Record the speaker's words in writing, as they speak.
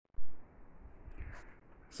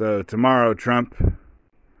So tomorrow, Trump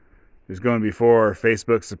is going before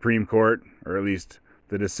Facebook Supreme Court, or at least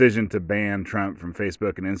the decision to ban Trump from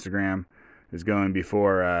Facebook and Instagram is going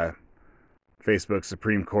before Facebook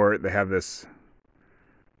Supreme Court. They have this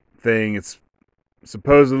thing. It's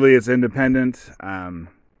supposedly it's independent. I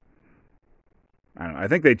don't know. I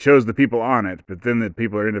think they chose the people on it, but then the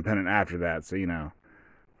people are independent after that. So,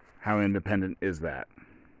 how independent is that?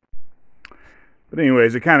 But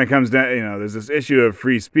anyways, it kind of comes down, there's this issue of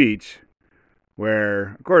free speech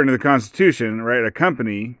where, according to the Constitution, right, a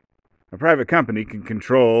private company can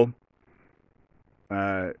control,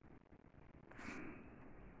 basically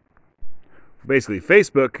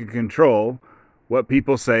Facebook can control what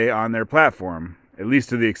people say on their platform, at least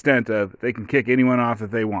to the extent of they can kick anyone off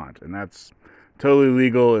that they want. And that's totally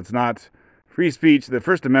legal. It's not free speech. The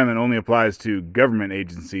First Amendment only applies to government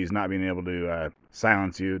agencies not being able to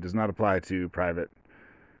silence you. It does not apply to private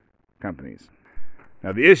companies.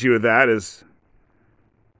 Now, the issue with that is,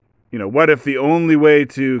 what if the only way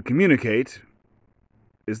to communicate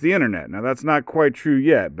is the internet? Now, that's not quite true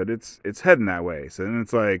yet, but it's heading that way. So then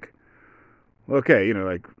it's like, okay,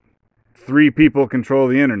 like 3 people control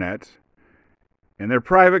the internet, and they're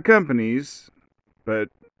private companies, but,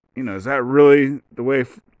 is that really the way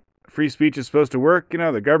free speech is supposed to work?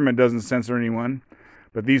 The government doesn't censor anyone,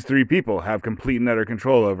 but these 3 people have complete and utter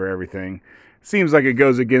control over everything. Seems like it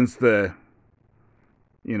goes against the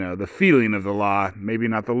feeling of the law, maybe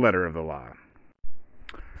not the letter of the law.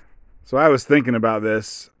 So I was thinking about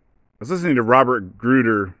this. I was listening to Robert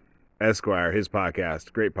Gruder, Esquire, his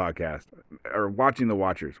podcast, great podcast, or Watching the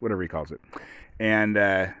Watchers, whatever he calls it. And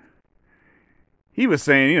he was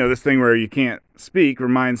saying, this thing where you can't speak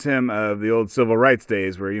reminds him of the old civil rights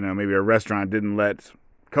days where, maybe a restaurant didn't let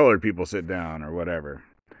colored people sit down or whatever.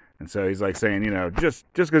 And so he's like saying, just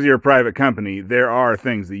because you're a private company, there are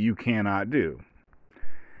things that you cannot do.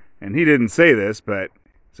 And he didn't say this, but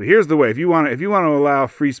so here's the way. If you want to allow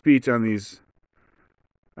free speech on these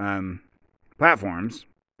platforms,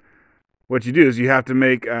 what you do is you have to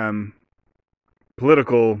make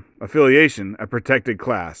political affiliation a protected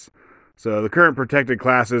class. So the current protected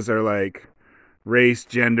classes are like race,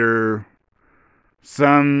 gender,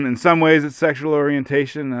 in some ways it's sexual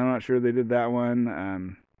orientation. I'm not sure they did that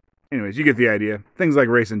one. Anyways, you get the idea. Things like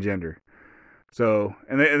race and gender. So,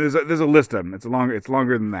 and there's a list of them. It's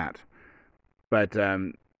longer than that. But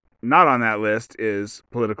not on that list is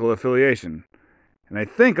political affiliation. And I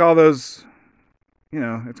think all those,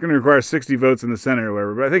 it's going to require 60 votes in the Senate or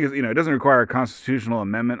whatever. But I think it doesn't require a constitutional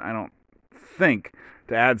amendment, I don't think,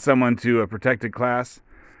 to add someone to a protected class.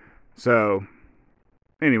 So,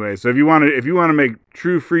 anyway, so if you want to make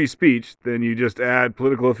true free speech, then you just add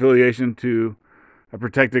political affiliation to a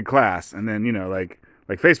protected class, and then like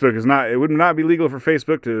Facebook it would not be legal for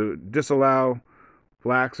Facebook to disallow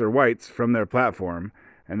blacks or whites from their platform,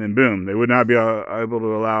 and then boom, they would not be able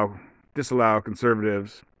to disallow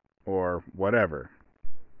conservatives or whatever.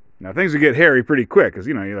 Now things would get hairy pretty quick, because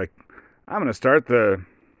you're like, I'm going to start the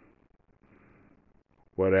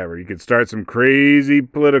whatever. You could start some crazy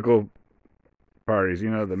political parties,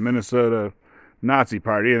 the Minnesota Nazi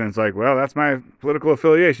Party, and it's like, well, that's my political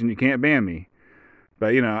affiliation. You can't ban me.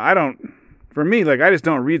 But, for me, I just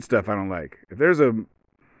don't read stuff I don't like. If there's a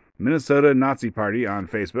Minnesota Nazi Party on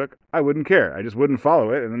Facebook, I wouldn't care. I just wouldn't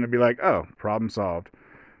follow it, and then it'd be like, oh, problem solved.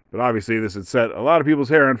 But obviously this would set a lot of people's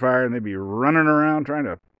hair on fire, and they'd be running around trying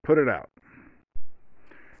to put it out.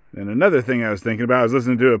 And another thing I was thinking about, I was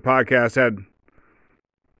listening to a podcast, had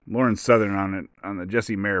Lauren Southern on it, on the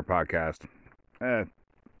Jesse Mayer podcast.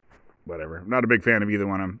 Whatever. I'm not a big fan of either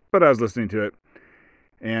one of them, but I was listening to it.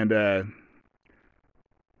 And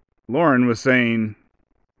Lauren was saying,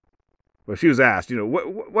 well, she was asked,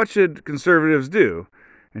 what should conservatives do?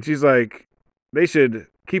 And she's like, they should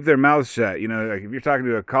keep their mouths shut. Like if you're talking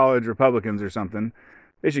to a college Republicans or something,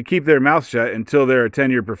 they should keep their mouth shut until they're a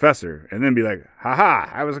tenured professor, and then be like, haha,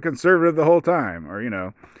 I was a conservative the whole time. Or,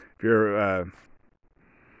 if you're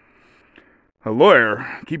a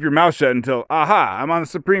lawyer, keep your mouth shut until, aha, I'm on the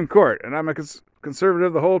Supreme Court, and I'm a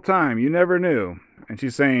conservative the whole time. You never knew. And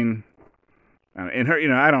she's saying, in her,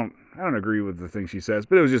 I don't agree with the thing she says,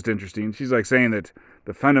 but it was just interesting. She's like saying that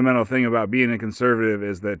the fundamental thing about being a conservative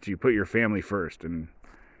is that you put your family first. And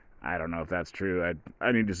I don't know if that's true.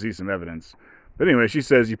 I need to see some evidence. But anyway, she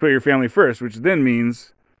says you put your family first, which then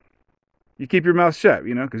means you keep your mouth shut,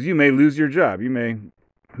 because you may lose your job. You may,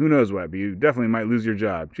 who knows what, but you definitely might lose your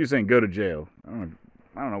job. She's saying go to jail. I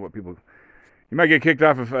don't know what people, you might get kicked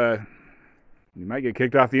off the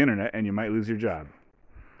internet, and you might lose your job.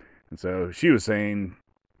 And so she was saying,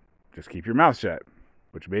 just keep your mouth shut,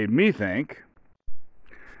 which made me think,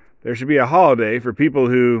 There should be a holiday for people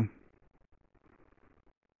who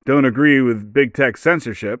don't agree with big tech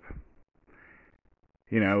censorship.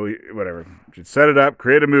 Whatever. We should set it up,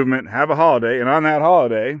 create a movement, have a holiday, and on that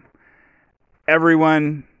holiday,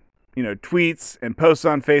 everyone, tweets and posts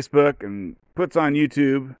on Facebook and puts on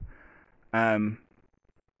YouTube,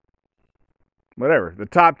 whatever, the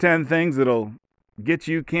top 10 things that'll get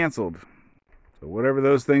you canceled. So whatever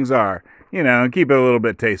those things are, and keep it a little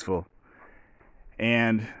bit tasteful.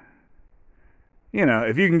 And,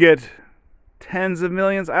 if you can get tens of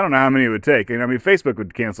millions, I don't know how many it would take. Facebook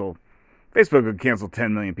would cancel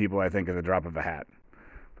 10 million people, I think, at the drop of a hat.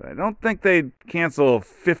 But I don't think they'd cancel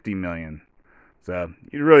 50 million. So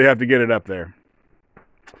you really have to get it up there.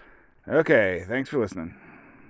 Okay, thanks for listening.